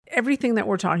everything that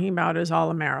we're talking about is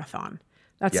all a marathon.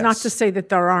 That's not to say that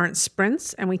there aren't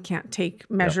sprints and we can't take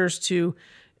measures to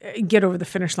get over the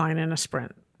finish line in a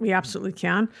sprint. We absolutely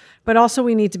can. But also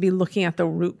we need to be looking at the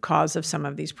root cause of some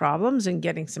of these problems and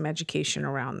getting some education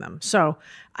around them. So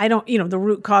the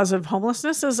root cause of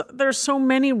homelessness is there's so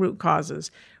many root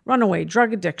causes. Runaway,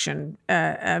 drug addiction,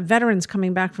 veterans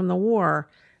coming back from the war,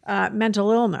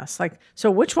 mental illness. So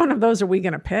which one of those are we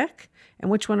going to pick? And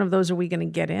which one of those are we going to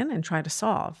get in and try to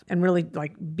solve and really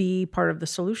be part of the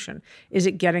solution? Is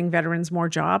it getting veterans more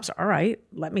jobs? All right,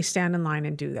 let me stand in line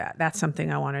and do that. That's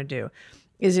something I want to do.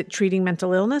 Is it treating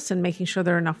mental illness and making sure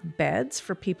there are enough beds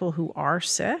for people who are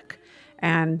sick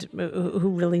and who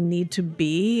really need to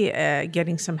be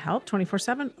getting some help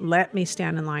 24/7? Let me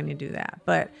stand in line and do that.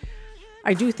 But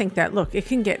I do think that, look, it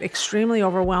can get extremely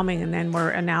overwhelming and then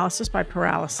we're analysis by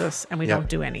paralysis and we don't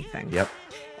do anything. Yep.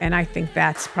 And I think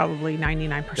that's probably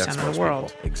 99% of the world.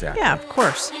 People. Exactly. Yeah, of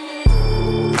course.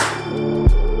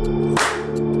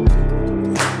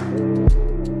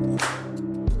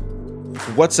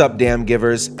 What's up, Damn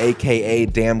Givers, aka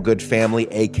Damn Good Family,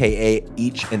 aka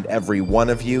each and every one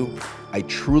of you. I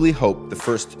truly hope the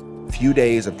first few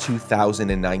days of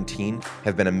 2019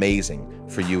 have been amazing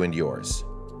for you and yours.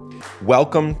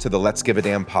 Welcome to the Let's Give a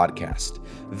Damn podcast,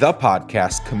 the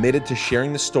podcast committed to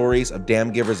sharing the stories of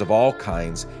damn givers of all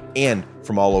kinds and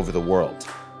from all over the world.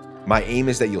 My aim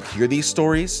is that you'll hear these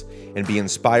stories and be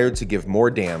inspired to give more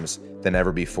damns than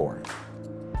ever before.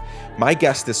 My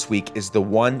guest this week is the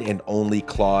one and only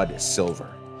Claude Silver.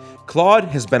 Claude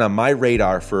has been on my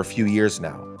radar for a few years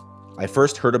now. I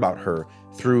first heard about her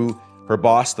through her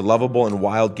boss, the lovable and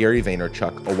wild Gary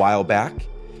Vaynerchuk, a while back,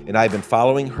 and I've been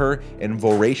following her and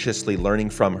voraciously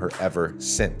learning from her ever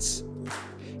since.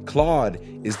 Claude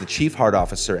is the Chief Heart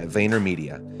Officer at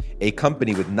VaynerMedia, a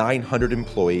company with 900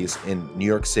 employees in New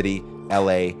York City,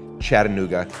 LA,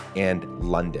 Chattanooga, and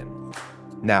London.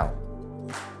 Now,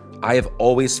 I have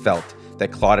always felt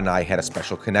that Claude and I had a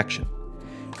special connection.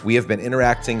 We have been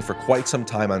interacting for quite some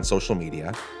time on social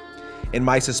media, and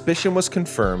my suspicion was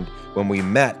confirmed when we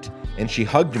met and she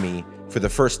hugged me for the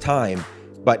first time,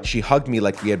 but she hugged me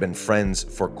like we had been friends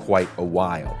for quite a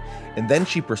while. And then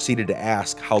she proceeded to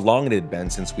ask how long it had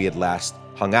been since we had last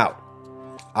hung out.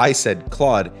 I said,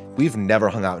 Claude, we've never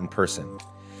hung out in person.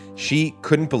 She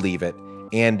couldn't believe it,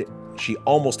 and she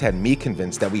almost had me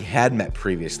convinced that we had met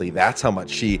previously. That's how much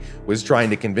she was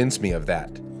trying to convince me of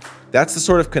that. That's the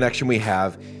sort of connection we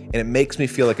have, and it makes me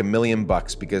feel like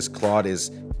 $1,000,000 because Claude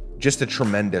is just a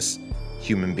tremendous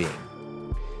human being.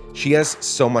 She has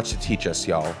so much to teach us,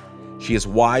 y'all. She is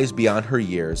wise beyond her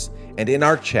years, and in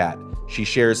our chat, she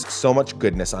shares so much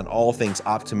goodness on all things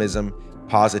optimism,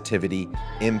 positivity,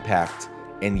 impact,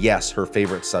 and yes, her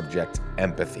favorite subject,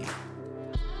 empathy.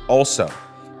 Also,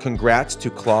 congrats to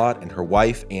Claude and her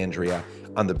wife, Andrea,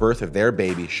 on the birth of their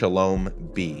baby, Shalom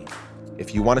B.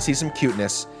 If you want to see some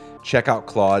cuteness, check out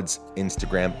Claude's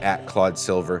Instagram at Claude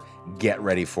Silver. Get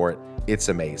ready for it. It's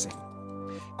amazing.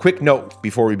 Quick note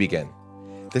before we begin.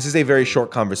 This is a very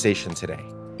short conversation today.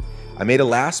 I made a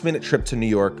last-minute trip to New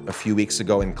York a few weeks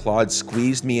ago, and Claude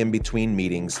squeezed me in between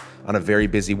meetings on a very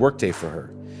busy workday for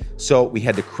her. So we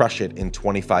had to crush it in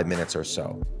 25 minutes or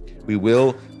so. We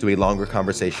will do a longer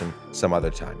conversation some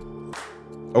other time.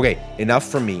 Okay, enough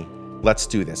from me. Let's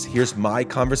do this. Here's my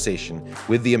conversation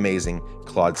with the amazing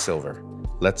Claude Silver.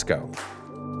 Let's go.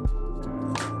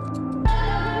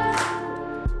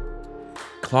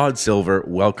 Claude Silver,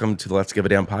 welcome to the Let's Give a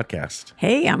Damn podcast.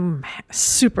 Hey, I'm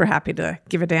super happy to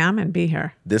give a damn and be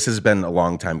here. This has been a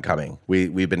long time coming.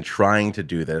 We've been trying to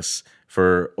do this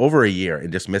for over a year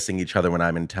and just missing each other when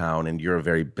I'm in town, and you're a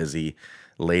very busy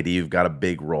lady. You've got a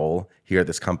big role here at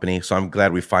this company, so I'm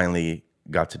glad we finally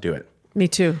got to do it. Me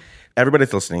too. Everybody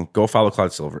that's listening, go follow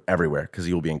Claude Silver everywhere because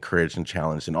you will be encouraged and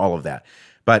challenged and all of that.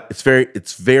 But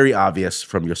it's very obvious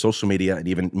from your social media and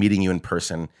even meeting you in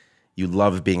person, you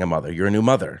love being a mother. You're a new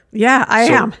mother. Yeah, I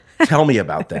am. Tell me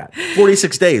about that.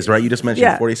 46 days, right? You just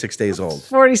mentioned 46 days old.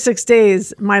 46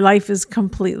 days. My life is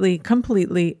completely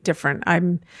different.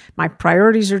 My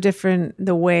priorities are different.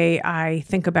 The way I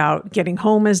think about getting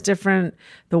home is different.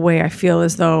 The way I feel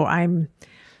as though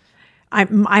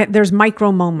there's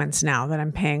micro moments now that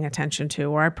I'm paying attention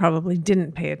to, or I probably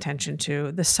didn't pay attention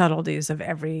to the subtleties of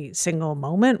every single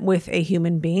moment with a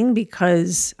human being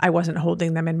because I wasn't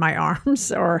holding them in my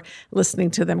arms or listening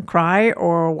to them cry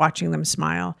or watching them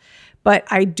smile. But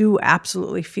I do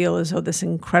absolutely feel as though this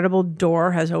incredible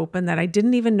door has opened that I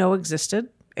didn't even know existed.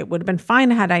 It would have been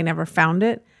fine had I never found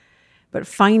it, but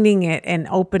finding it and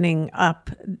opening up,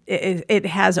 it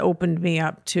has opened me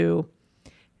up to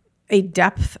a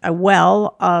depth, a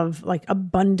well of like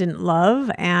abundant love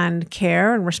and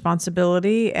care and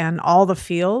responsibility and all the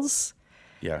feels.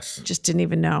 Yes. Just didn't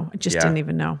even know. I just didn't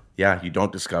even know. Yeah, you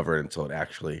don't discover it until it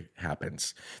actually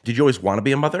happens. Did you always want to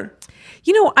be a mother?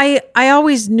 You know, I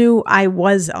always knew I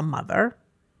was a mother.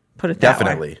 Put it that way.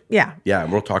 Definitely. Yeah. Yeah,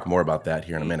 and we'll talk more about that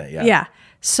here in a minute. Yeah. Yeah.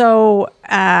 So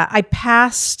I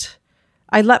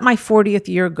let my 40th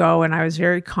year go, and I was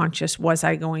very conscious, was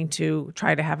I going to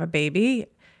try to have a baby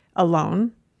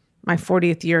alone? My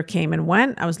 40th year came and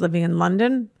went. I was living in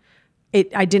London.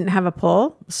 I didn't have a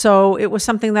pull. So it was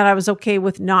something that I was okay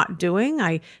with not doing.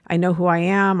 I know who I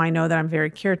am. I know that I'm very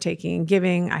caretaking and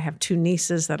giving. I have 2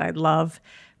 nieces that I love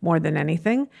more than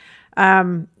anything.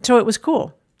 So it was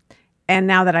cool. And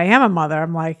now that I am a mother,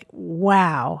 I'm like,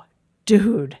 wow,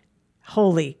 dude,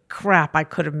 holy crap, I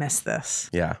could have missed this.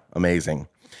 Yeah, amazing.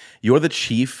 You're the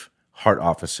chief heart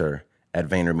officer at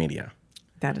VaynerMedia.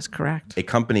 That is correct. A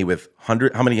company with how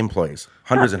many employees?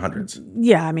 Hundreds and hundreds.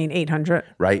 Yeah, I mean 800.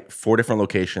 Right? 4 different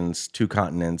locations, 2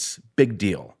 continents. Big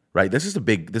deal, right? This is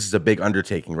a big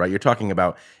undertaking, right? You're talking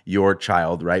about your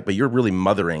child, right? But you're really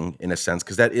mothering in a sense,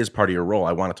 because that is part of your role.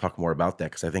 I want to talk more about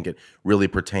that because I think it really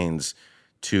pertains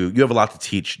to, you have a lot to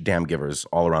teach damn givers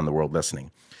all around the world listening.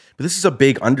 But this is a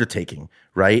big undertaking,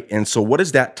 right? And so what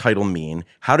does that title mean?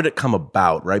 How did it come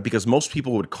about, right? Because most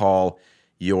people would call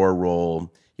your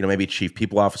role, maybe chief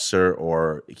people officer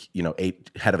or,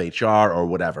 head of HR or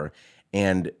whatever.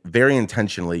 And very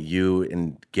intentionally, you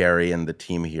and Gary and the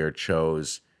team here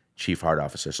chose chief heart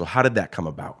officer. So how did that come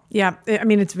about? Yeah, I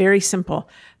mean, it's very simple.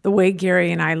 The way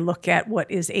Gary and I look at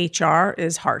what is HR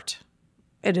is heart.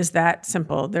 It is that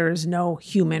simple. There is no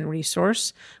human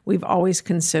resource. We've always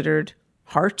considered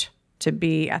heart to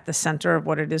be at the center of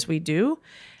what it is we do.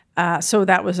 So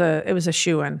it was a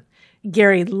shoo-in.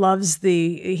 Gary loves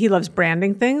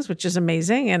branding things, which is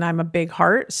amazing. And I'm a big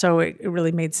heart. So it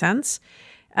really made sense.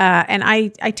 And I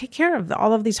take care of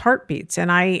all of these heartbeats,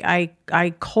 and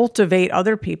I cultivate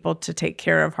other people to take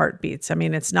care of heartbeats. I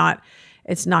mean, it's not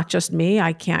just me.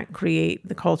 I can't create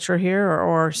the culture here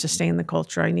or sustain the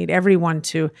culture. I need everyone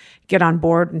to get on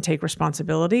board and take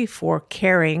responsibility for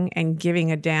caring and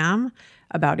giving a damn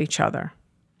about each other.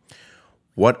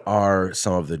 What are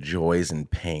some of the joys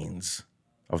and pains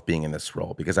of being in this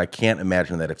role? Because I can't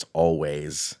imagine that it's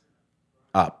always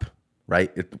up,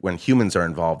 right? When humans are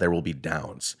involved, there will be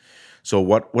downs. So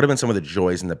what have been some of the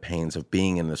joys and the pains of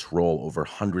being in this role over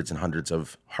hundreds and hundreds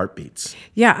of heartbeats?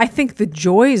 Yeah, I think the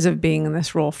joys of being in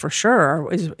this role for sure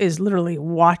is literally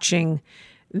watching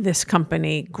this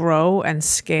company grow and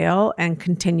scale and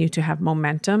continue to have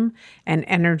momentum and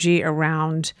energy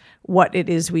around what it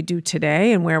is we do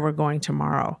today and where we're going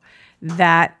tomorrow.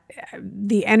 That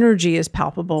the energy is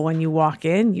palpable when you walk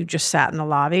in. You just sat in the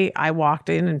lobby. I walked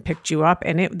in and picked you up,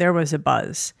 and there was a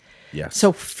buzz. Yes.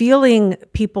 So feeling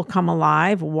people come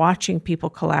alive, watching people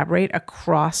collaborate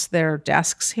across their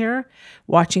desks here,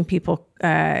 watching people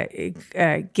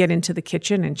get into the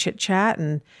kitchen and chit chat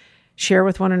and share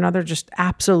with one another, just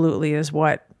absolutely is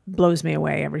what blows me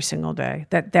away every single day.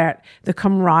 That the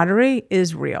camaraderie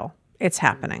is real. It's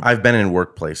happening. I've been in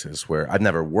workplaces where I've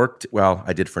never worked. Well,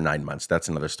 I did for 9 months. That's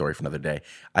another story for another day.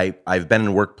 I've been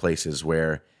in workplaces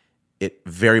where it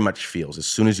very much feels, as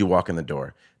soon as you walk in the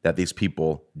door, that these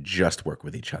people just work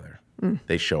with each other.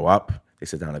 They show up, they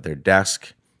sit down at their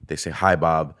desk, they say, "Hi,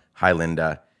 Bob. Hi,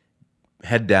 Linda.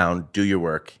 Head down, do your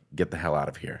work, get the hell out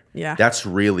of here." Yeah. That's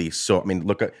really so. I mean,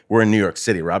 we're in New York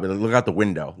City, Rob. Look out the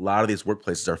window. A lot of these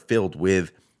workplaces are filled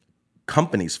with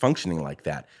companies functioning like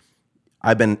that.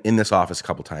 I've been in this office a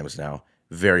couple times now,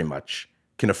 very much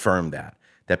can affirm that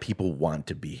people want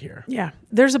to be here. Yeah,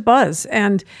 there's a buzz.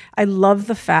 And I love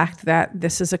the fact that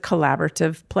this is a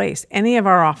collaborative place. Any of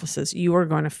our offices, you are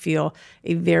going to feel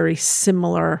a very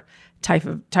similar type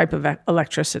of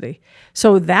electricity.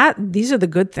 So these are the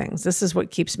good things. This is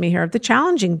what keeps me here. The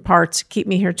challenging parts keep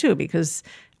me here too, because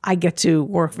I get to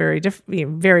work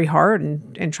very hard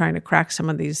and trying to crack some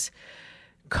of these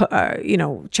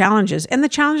challenges, and the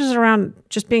challenges around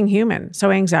just being human.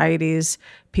 So anxieties,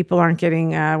 people aren't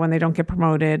getting, when they don't get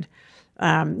promoted,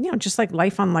 just like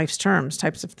life on life's terms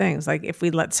types of things. Like if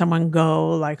we let someone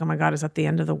go, like, oh my God, is that the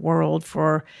end of the world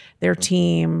for their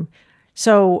team?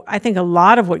 So I think a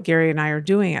lot of what Gary and I are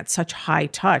doing at such high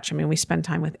touch, I mean, we spend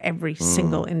time with every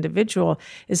single individual,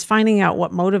 is finding out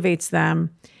what motivates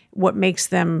them, what makes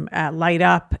them light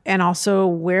up, and also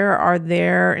where are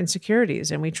their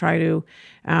insecurities. And we try to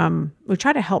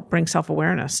help bring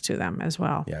self-awareness to them as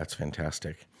well. Yeah, it's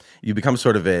fantastic. You become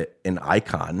sort of an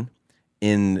icon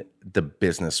in the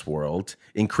business world,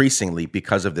 increasingly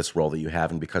because of this role that you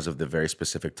have and because of the very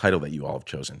specific title that you all have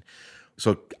chosen.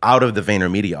 So out of the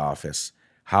VaynerMedia office,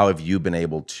 how have you been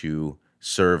able to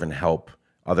serve and help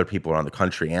other people around the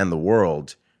country and the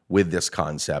world with this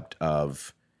concept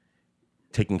of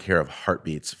taking care of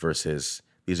heartbeats versus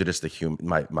these are just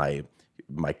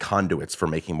my conduits for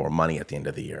making more money at the end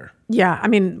of the year? Yeah, I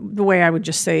mean, the way I would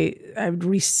just say, I would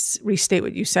restate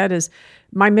what you said is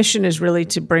my mission is really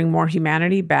to bring more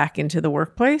humanity back into the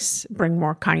workplace, bring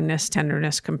more kindness,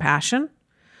 tenderness, compassion.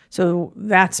 So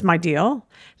that's my deal.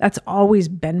 That's always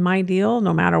been my deal,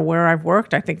 no matter where I've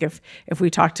worked. I think if we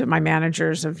talk to my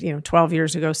managers of 12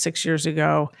 years ago, 6 years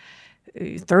ago,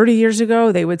 30 years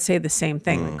ago, they would say the same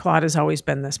thing. Claude has always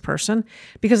been this person,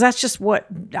 because that's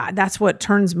what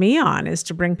turns me on, is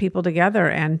to bring people together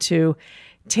and to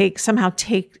somehow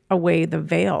take away the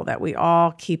veil that we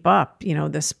all keep up,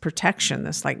 this protection,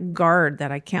 this like guard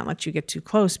that I can't let you get too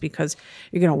close because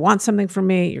you're going to want something from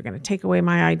me. You're going to take away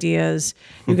my ideas.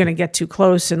 You're going to get too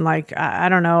close. And like, I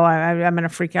don't know, I'm going to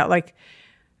freak out. Like,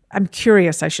 I'm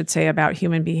curious, I should say, about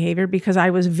human behavior, because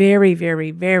I was very,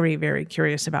 very, very, very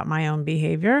curious about my own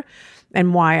behavior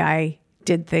and why I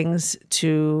did things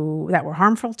that were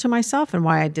harmful to myself and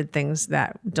why I did things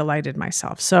that delighted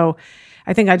myself. So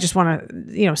I think I just want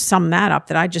to, sum that up,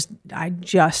 that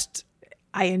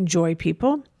I enjoy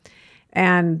people.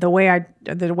 And the way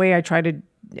I try to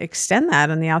extend that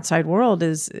in the outside world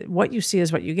is what you see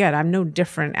is what you get. I'm no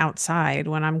different outside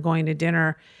when I'm going to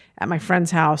dinner at my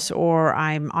friend's house or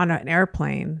I'm on an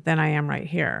airplane than I am right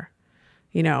here.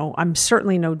 I'm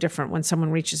certainly no different when someone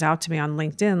reaches out to me on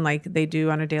LinkedIn like they do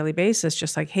on a daily basis,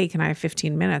 just like, hey, can I have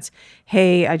 15 minutes?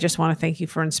 Hey, I just want to thank you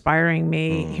for inspiring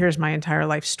me. Here's my entire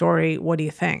life story. What do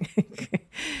you think?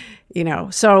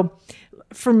 So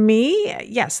for me,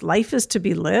 yes, life is to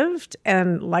be lived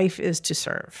and life is to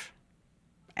serve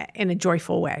in a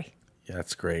joyful way. Yeah,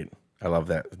 that's great. I love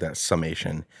that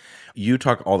summation. You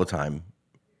talk all the time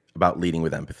about leading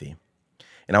with empathy.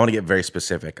 And I want to get very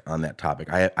specific on that topic.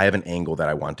 I have an angle that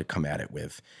I want to come at it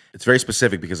with. It's very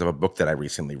specific because of a book that I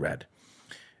recently read.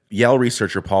 Yale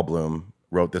researcher Paul Bloom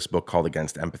wrote this book called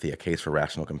Against Empathy, A Case for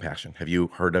Rational Compassion. Have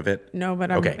you heard of it? No,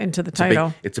 but I'm into the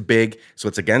title. It's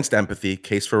Against Empathy,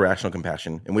 Case for Rational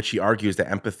Compassion, in which he argues that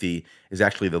empathy is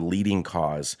actually the leading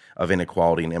cause of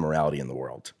inequality and immorality in the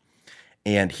world.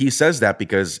 And he says that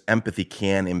because empathy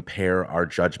can impair our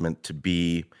judgment to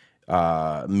be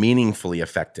meaningfully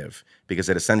effective, because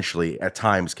it essentially at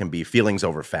times can be feelings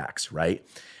over facts, right?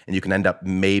 And you can end up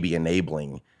maybe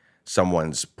enabling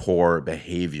someone's poor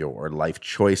behavior or life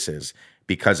choices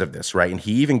because of this, right? And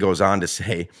he even goes on to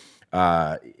say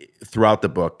throughout the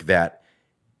book that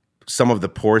some of the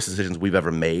poorest decisions we've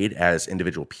ever made as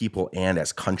individual people and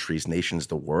as countries, nations,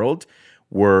 the world,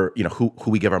 were, who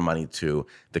we give our money to,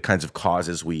 the kinds of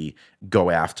causes we go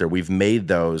after. We've made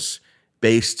those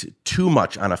based too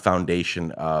much on a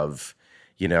foundation of,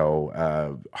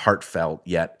 heartfelt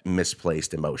yet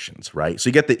misplaced emotions, right?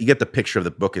 So you get the picture of the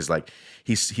book is like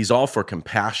he's all for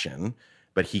compassion,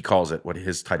 but he calls it, what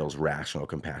his title is, rational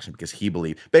compassion, because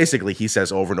he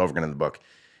says over and over again in the book,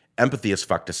 empathy has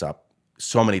fucked us up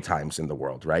so many times in the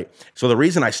world, right? So the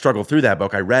reason I struggled through that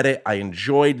book, I read it, I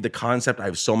enjoyed the concept. I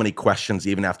have so many questions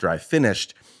even after I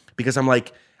finished, because I'm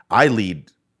like, I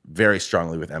lead very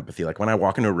strongly with empathy. Like when I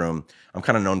walk into a room, I'm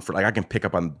kind of known for, like, I can pick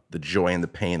up on the joy and the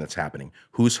pain that's happening.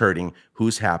 Who's hurting?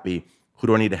 Who's happy? Who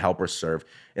do I need to help or serve?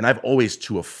 And I've always,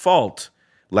 to a fault,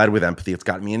 led with empathy. It's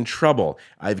gotten me in trouble.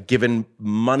 I've given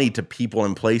money to people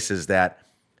and places that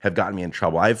have gotten me in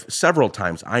trouble. I've several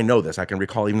times, I know this, I can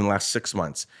recall even in the last 6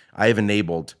 months, I have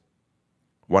enabled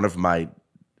I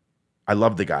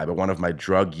love the guy, but one of my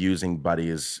drug-using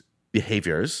buddies'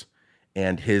 behaviors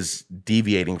and his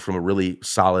deviating from a really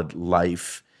solid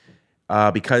life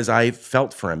because I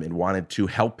felt for him and wanted to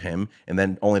help him, and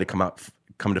then only to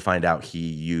come to find out he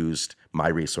used my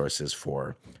resources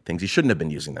for things he shouldn't have been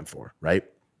using them for, right?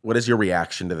 What is your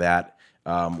reaction to that?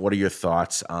 What are your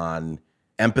thoughts on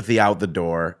empathy out the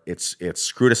door? It's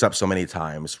screwed us up so many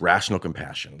times. Rational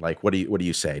compassion. Like, what do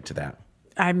you say to that?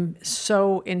 I'm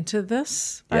so into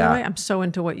this, by the way. I'm so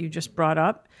into what you just brought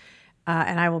up.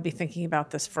 And I will be thinking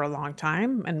about this for a long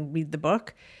time and read the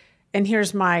book. And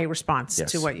here's my response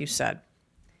to what you said.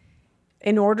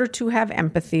 In order to have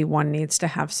empathy, one needs to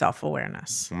have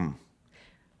self-awareness.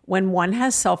 When one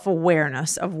has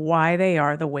self-awareness of why they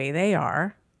are the way they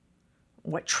are,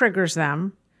 what triggers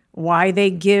them, why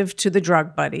they give to the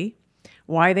drug buddy,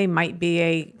 why they might be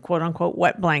a quote-unquote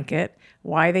wet blanket,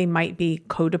 why they might be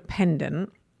codependent,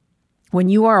 when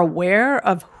you are aware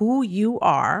of who you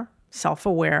are,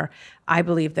 self-aware, I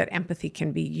believe that empathy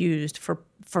can be used for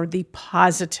the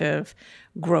positive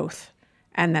growth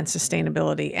and then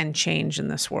sustainability and change in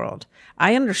this world.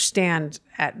 I understand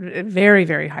at a very,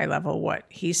 very high level what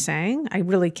he's saying. I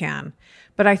really can.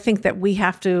 But I think that we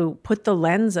have to put the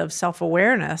lens of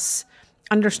self-awareness,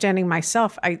 understanding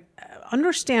myself,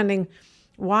 understanding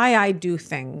why I do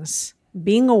things,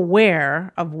 being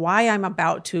aware of why I'm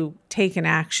about to take an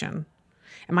action.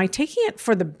 Am I taking it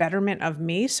for the betterment of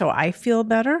me so I feel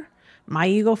better? My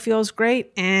ego feels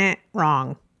great?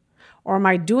 Wrong. Or am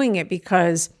I doing it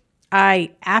because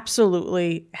I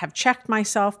absolutely have checked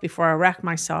myself before I wreck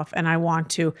myself and I want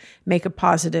to make a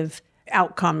positive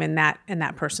outcome in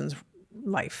that person's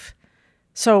life?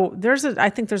 So I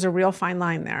think there's a real fine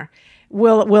line there.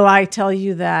 Will I tell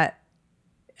you that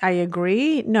I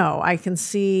agree? No, I can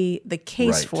see the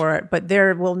case for it, but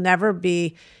there will never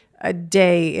be a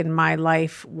day in my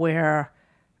life where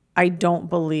I don't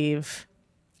believe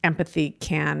empathy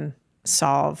can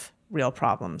solve real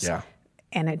problems. Yeah.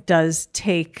 And it does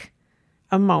take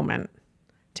a moment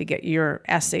to get your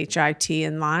SHIT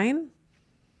in line.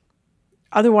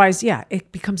 Otherwise,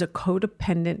 it becomes a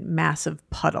codependent, massive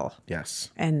puddle.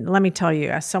 Yes. And let me tell you,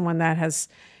 as someone that has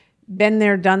been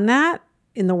there, done that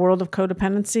in the world of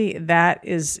codependency, that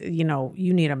is, you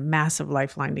need a massive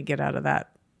lifeline to get out of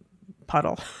that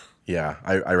puddle. Yeah,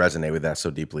 I resonate with that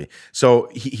so deeply. So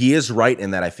he is right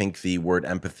in that I think the word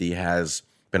empathy has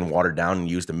been watered down and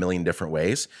used a million different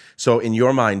ways. So in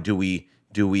your mind, do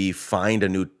we find a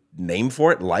new name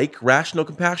for it, like rational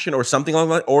compassion or something like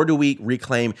that? Or do we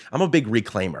reclaim? I'm a big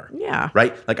reclaimer. Yeah.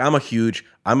 Right? Like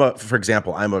for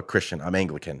example, I'm a Christian, I'm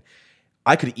Anglican.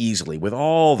 I could easily, with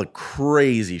all the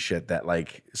crazy shit that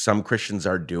like some Christians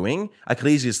are doing, I could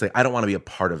easily say, I don't want to be a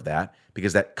part of that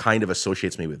because that kind of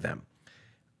associates me with them.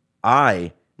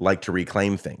 I like to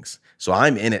reclaim things. So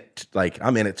I'm in it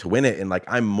to win it. And like,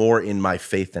 I'm more in my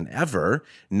faith than ever,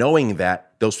 knowing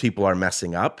that those people are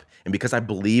messing up. And because I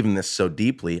believe in this so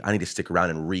deeply, I need to stick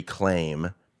around and reclaim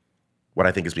what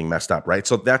I think is being messed up, right?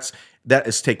 So that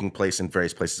is taking place in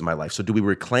various places in my life. So do we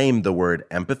reclaim the word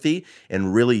empathy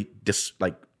and really just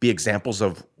like be examples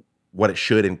of what it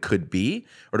should and could be?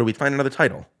 Or do we find another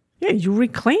title? Yeah, you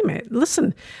reclaim it.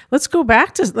 Listen, let's go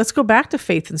back to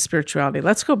faith and spirituality.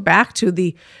 Let's go back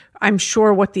to I'm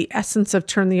sure what the essence of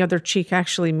turn the other cheek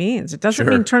actually means. It doesn't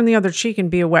mean turn the other cheek and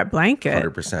be a wet blanket.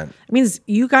 100%. It means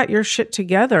you got your shit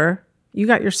together. You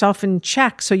got yourself in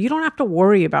check, so you don't have to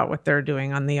worry about what they're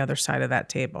doing on the other side of that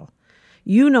table.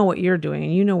 You know what you're doing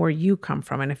and you know where you come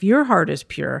from. And if your heart is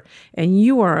pure and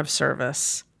you are of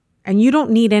service and you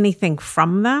don't need anything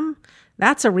from them,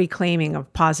 that's a reclaiming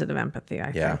of positive empathy,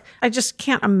 I think. I just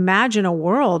can't imagine a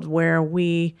world where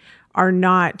we are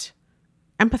not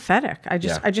empathetic. I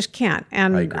just can't.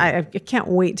 And I can't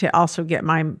wait to also get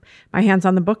my hands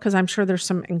on the book because I'm sure there's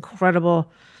some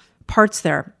incredible parts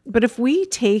there. But if we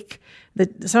take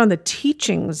some of the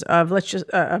teachings of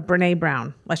Brené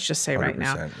Brown, let's just say right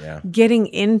now, getting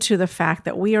into the fact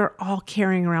that we are all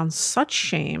carrying around such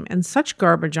shame and such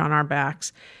garbage on our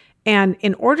backs. And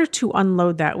in order to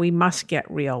unload that, we must get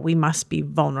real. We must be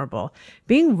vulnerable.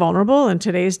 Being vulnerable in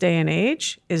today's day and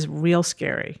age is real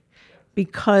scary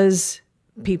because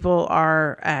people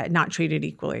are not treated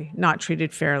equally, not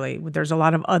treated fairly. There's a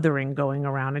lot of othering going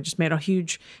around. I just made a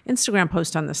huge Instagram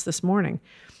post on this morning.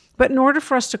 But in order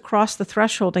for us to cross the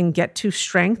threshold and get to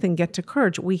strength and get to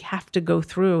courage, we have to go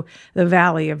through the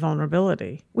valley of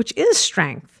vulnerability, which is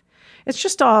strength. I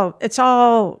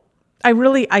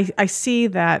see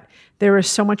that there is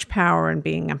so much power in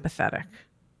being empathetic.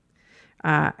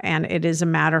 And it is a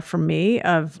matter for me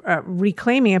of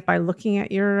reclaiming it by looking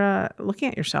at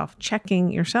yourself,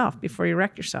 checking yourself before you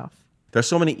wreck yourself. There's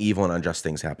so many evil and unjust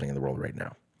things happening in the world right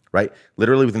now, right?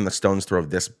 Literally within the stone's throw of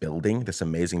this building, this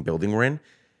amazing building we're in,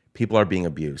 people are being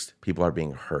abused. People are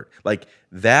being hurt. Like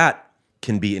that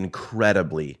can be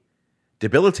incredibly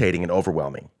debilitating and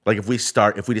overwhelming. Like if we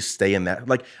just stay in that,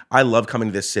 like I love coming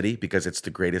to this city because it's the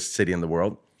greatest city in the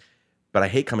world, but I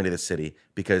hate coming to this city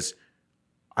because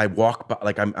I walk by,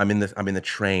 like I'm in the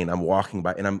train, I'm walking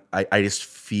by, and I just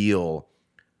feel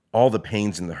all the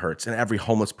pains and the hurts. And every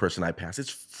homeless person I pass, it's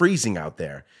freezing out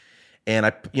there. And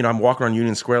I'm walking around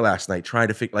Union Square last night trying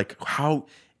to figure like how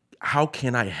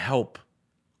can I help?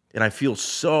 And I feel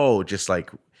so just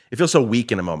like it feels so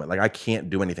weak in a moment, like I can't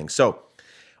do anything. So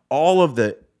all of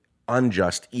the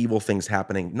unjust, evil things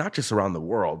happening, not just around the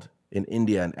world, in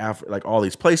India and Africa, like all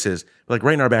these places, but like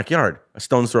right in our backyard, a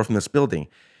stone's throw from this building.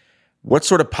 What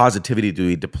sort of positivity do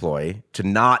we deploy to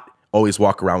not always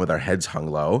walk around with our heads hung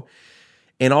low?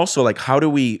 And also, like, how do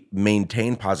we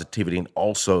maintain positivity and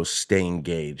also stay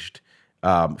engaged,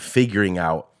 figuring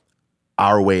out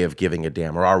our way of giving a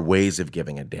damn or our ways of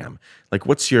giving a damn? Like,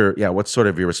 what's sort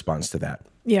of your response to that?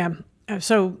 Yeah.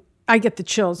 So I get the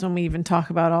chills when we even talk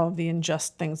about all of the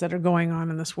unjust things that are going on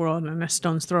in this world and a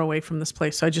stone's throw away from this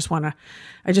place. So I just want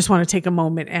to take a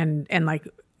moment and like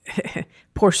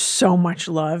pour so much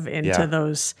love into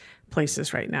those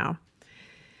places right now.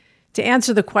 To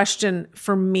answer the question,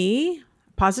 for me,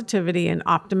 positivity and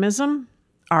optimism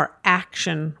are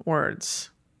action words.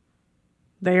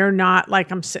 They are not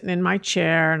like I'm sitting in my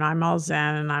chair and I'm all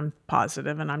zen and I'm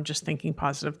positive and I'm just thinking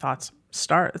positive thoughts.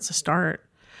 It's a start.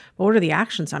 But what are the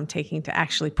actions I'm taking to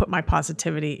actually put my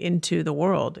positivity into the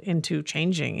world, into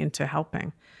changing, into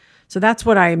helping? So that's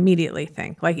what I immediately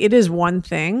think. Like, it is one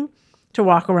thing to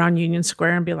walk around Union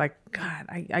Square and be like, God,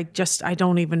 I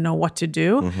don't even know what to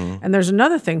do. Mm-hmm. And there's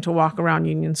another thing to walk around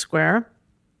Union Square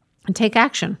and take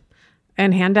action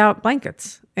and hand out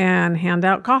blankets and hand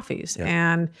out coffees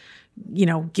and,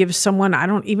 give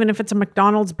someone, even if it's a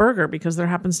McDonald's burger, because there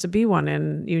happens to be one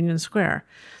in Union Square.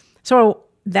 So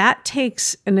that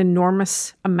takes an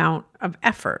enormous amount of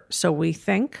effort. So we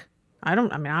think,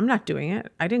 I'm not doing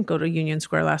it. I didn't go to Union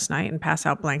Square last night and pass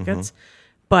out blankets,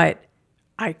 but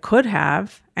I could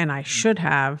have, and I should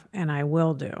have, and I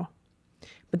will do.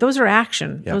 But those are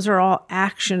action. Yep. Those are all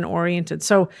action oriented.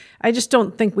 So I just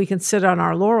don't think we can sit on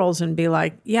our laurels and be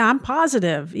like, yeah, I'm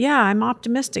positive. Yeah, I'm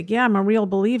optimistic. Yeah, I'm a real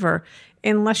believer,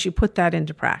 unless you put that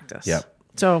into practice. Yep.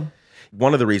 So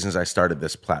one of the reasons I started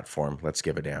this platform, Let's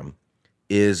Give a Damn,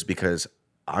 is because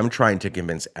I'm trying to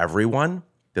convince everyone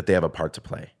that they have a part to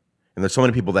play. And there's so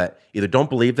many people that either don't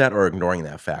believe that or ignoring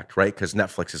that fact, right? Because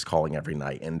Netflix is calling every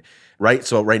night. And right,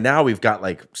 so right now we've got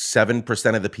like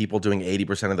 7% of the people doing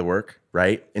 80% of the work,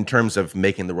 right? In terms of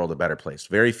making the world a better place.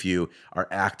 Very few are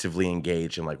actively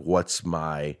engaged in like,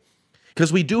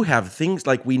 because we do have things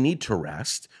like we need to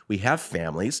rest. We have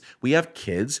families. We have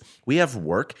kids. We have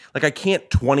work. Like, I can't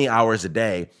 20 hours a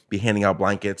day be handing out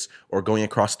blankets or going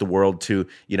across the world to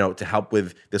help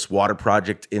with this water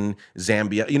project in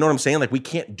Zambia. You know what I'm saying? Like, we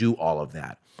can't do all of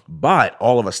that. But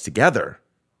all of us together,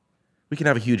 we can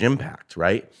have a huge impact,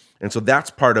 right? And so that's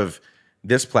part of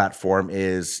this platform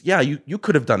is, you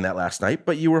could have done that last night,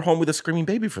 but you were home with a screaming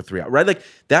baby for 3 hours, right? Like,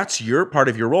 that's your part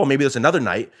of your role. Maybe there's another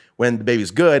night when the baby's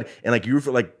good and like you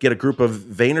get a group of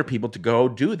Vayner people to go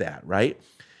do that, right?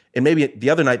 And maybe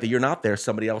the other night that you're not there,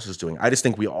 somebody else is doing. I just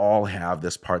think we all have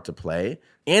this part to play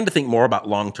and to think more about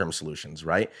long-term solutions,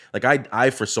 right? Like I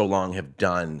for so long have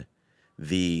done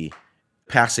the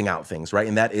passing out things, right?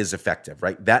 And that is effective,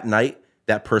 right? That night,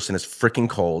 that person is freaking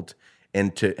cold.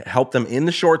 And to help them in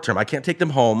the short term, I can't take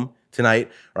them home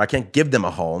tonight, or I can't give them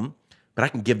a home, but I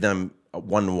can give them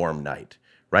one warm night,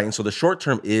 right? And so the short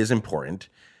term is important,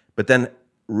 but then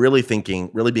really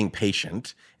being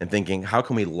patient and thinking, how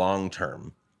can we long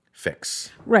term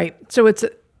fix? Right. So it's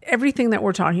everything that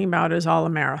we're talking about is all a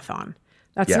marathon.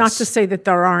 That's not to say that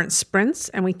there aren't sprints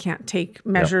and we can't take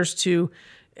measures to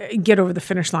get over the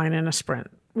finish line in a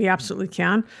sprint. We absolutely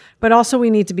can. But also we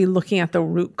need to be looking at the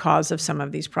root cause of some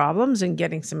of these problems and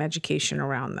getting some education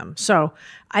around them. So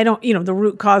the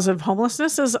root cause of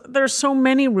homelessness is there's so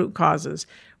many root causes.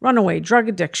 Runaway, drug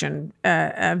addiction,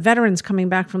 veterans coming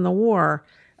back from the war,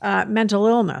 mental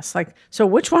illness. So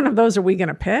which one of those are we going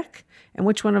to pick? And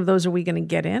which one of those are we going to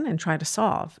get in and try to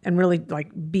solve and really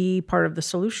be part of the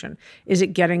solution? Is it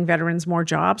getting veterans more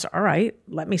jobs? All right,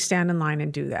 let me stand in line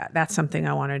and do that. That's something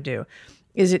I want to do.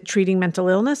 Is it treating mental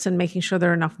illness and making sure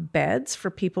there are enough beds for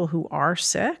people who are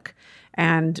sick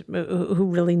and who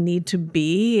really need to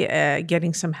be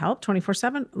getting some help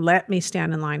 24/7? Let me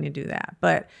stand in line and do that.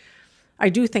 But I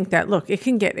do think that, look, it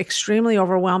can get extremely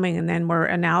overwhelming and then we're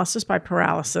analysis by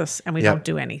paralysis and we don't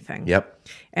do anything. Yep.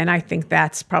 And I think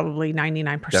that's probably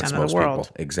 99% that's of most the world.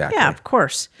 People. Exactly. Yeah, of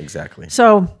course. Exactly.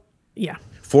 So, yeah.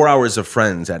 4 hours of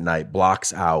Friends at night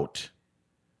blocks out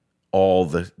all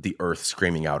the earth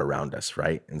screaming out around us,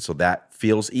 right? And so that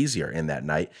feels easier in that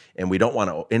night. And we don't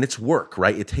want to, and it's work,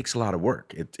 right? It takes a lot of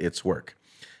work. It's work.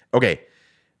 Okay,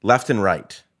 left and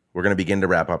right. We're going to begin to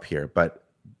wrap up here, but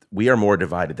we are more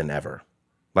divided than ever.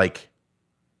 Like,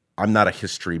 I'm not a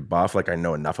history buff. Like, I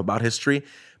know enough about history.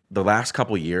 The last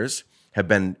couple years have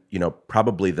been,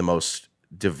 probably the most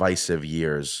divisive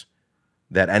years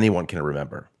that anyone can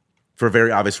remember for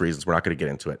very obvious reasons. We're not going to get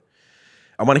into it.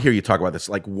 I want to hear you talk about this.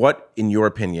 Like, what, in your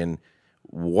opinion,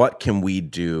 what can we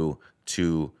do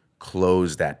to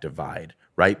close that divide,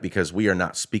 right? Because we are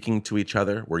not speaking to each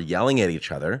other. We're yelling at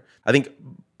each other. I think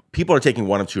people are taking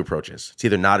one of two approaches. It's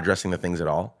either not addressing the things at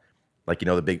all, like,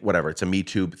 the big, whatever, it's a Me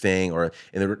Too thing, and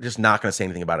they're just not going to say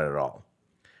anything about it at all.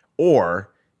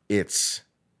 Or it's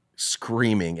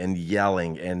screaming and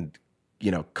yelling and,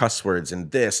 cuss words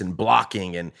and this and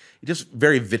blocking and just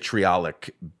very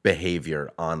vitriolic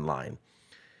behavior online.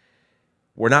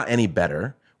 We're not any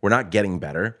better. We're not getting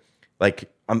better. Like,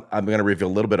 I'm going to reveal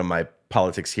a little bit of my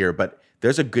politics here, but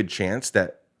there's a good chance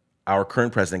that our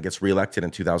current president gets reelected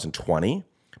in 2020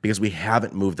 because we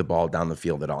haven't moved the ball down the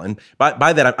field at all. And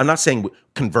by that, I'm not saying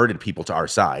converted people to our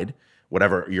side,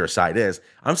 whatever your side is.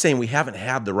 I'm saying we haven't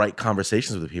had the right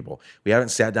conversations with people. We haven't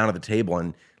sat down at the table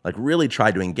and like really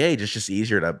tried to engage. It's just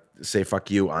easier to say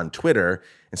fuck you on Twitter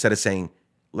instead of saying,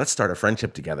 let's start a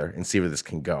friendship together and see where this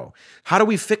can go. How do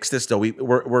we fix this though?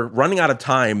 We're running out of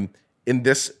time in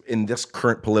this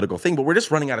current political thing, but we're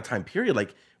just running out of time, period.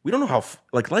 Like, we don't know how,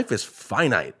 like, life is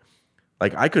finite.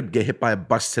 Like, I could get hit by a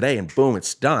bus today and boom,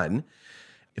 it's done.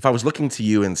 If I was looking to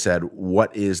you and said,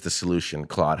 what is the solution,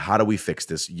 Claude? How do we fix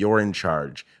this? You're in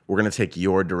charge. We're going to take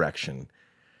your direction.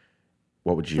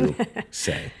 What would you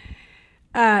say?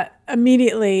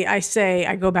 Immediately,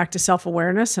 I go back to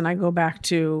self-awareness, and I go back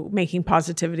to making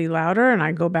positivity louder, and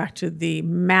I go back to the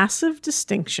massive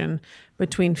distinction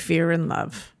between fear and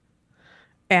love.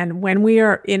 And when we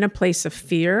are in a place of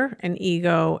fear and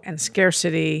ego and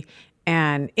scarcity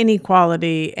and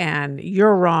inequality and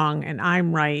you're wrong and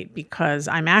I'm right because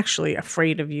I'm actually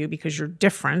afraid of you because you're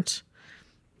different,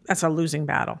 that's a losing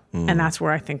battle. And that's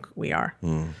where I think we are.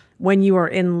 When you are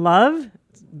in love,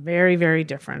 it's very, very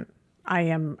different. I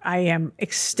am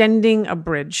extending a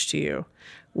bridge to you.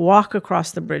 Walk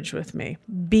across the bridge with me.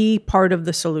 Be part of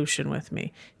the solution with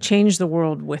me. Change the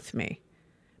world with me.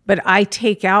 But I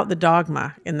take out the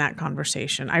dogma in that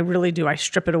conversation. I really do. I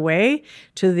strip it away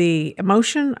to the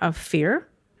emotion of fear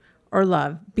or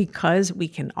love because we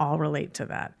can all relate to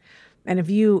that. And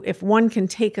if one can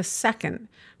take a second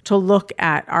to look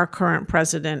at our current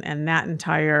president and that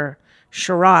entire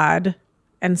charade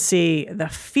and see the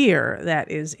fear that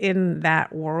is in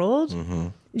that world,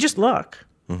 just look.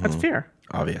 That's fear.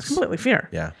 Obvious. It's completely fear.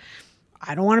 Yeah.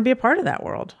 I don't want to be a part of that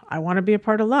world. I want to be a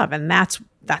part of love. And that's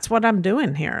what I'm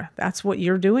doing here. That's what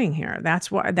you're doing here. That's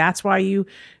why you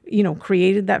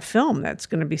created that film that's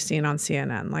going to be seen on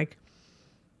CNN. Like,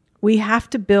 we have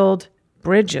to build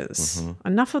bridges.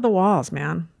 Enough of the walls,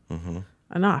 man.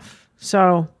 Enough.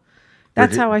 So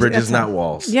that's how I... Bridges, not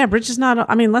walls. Yeah, bridges, not...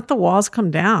 I mean, let the walls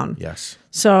come down. Yes.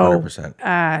 So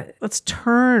 100%. Let's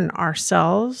turn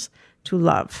ourselves to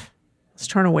love. Let's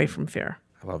turn away from fear.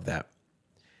 I love that.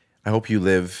 I hope you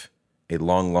live a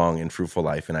long, long and fruitful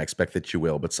life, and I expect that you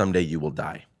will, but someday you will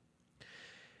die.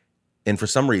 And for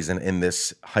some reason, in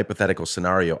this hypothetical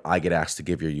scenario, I get asked to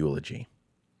give your eulogy.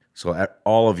 So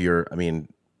all of your,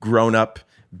 grown-up,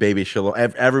 baby Shiloh,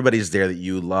 everybody's there that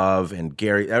you love, and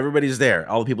Gary, everybody's there,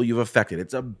 all the people you've affected.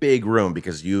 It's a big room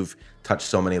because you've touched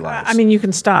so many lives. You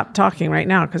can stop talking right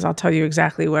now because I'll tell you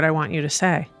exactly what I want you to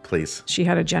say. Please. She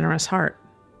had a generous heart.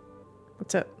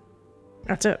 That's it.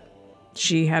 That's it.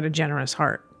 She had a generous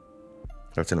heart.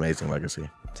 That's an amazing legacy.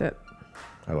 That's it.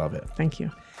 I love it. Thank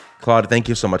you. Claude, thank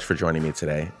you so much for joining me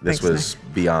today. This Thanks, was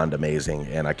Nick. beyond amazing,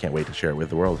 and I can't wait to share it with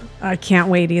the world. I can't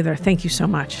wait either. Thank you so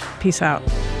much. Peace out.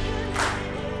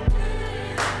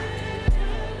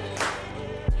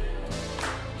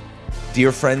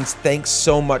 Dear friends, thanks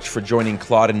so much for joining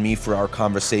Claude and me for our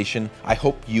conversation. I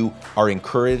hope you are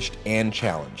encouraged and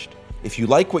challenged. If you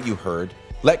like what you heard,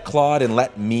 let Claude and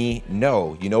let me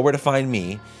know. You know where to find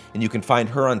me, and you can find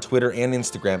her on Twitter and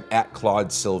Instagram at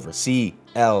Claude Silver,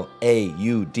 CLAUDE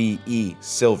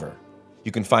Silver.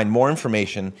 You can find more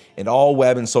information and all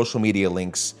web and social media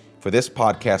links for this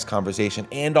podcast conversation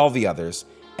and all the others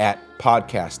at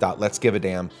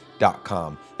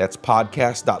podcast.letsgiveadamn.com. That's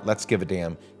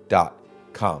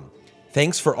podcast.letsgiveadamn.com.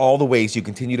 Thanks for all the ways you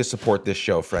continue to support this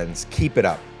show, friends. Keep it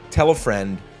up. Tell a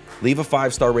friend. Leave a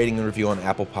 5-star rating and review on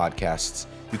Apple Podcasts.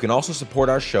 You can also support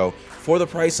our show for the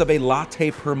price of a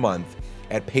latte per month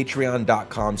at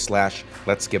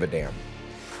patreon.com/letsgiveadamn.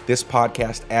 This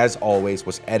podcast, as always,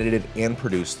 was edited and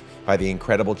produced by the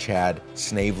incredible Chad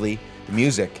Snavely. The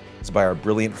music is by our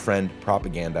brilliant friend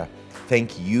Propaganda.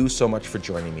 Thank you so much for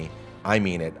joining me. I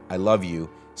mean it. I love you.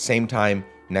 Same time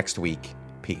next week.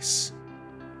 Peace.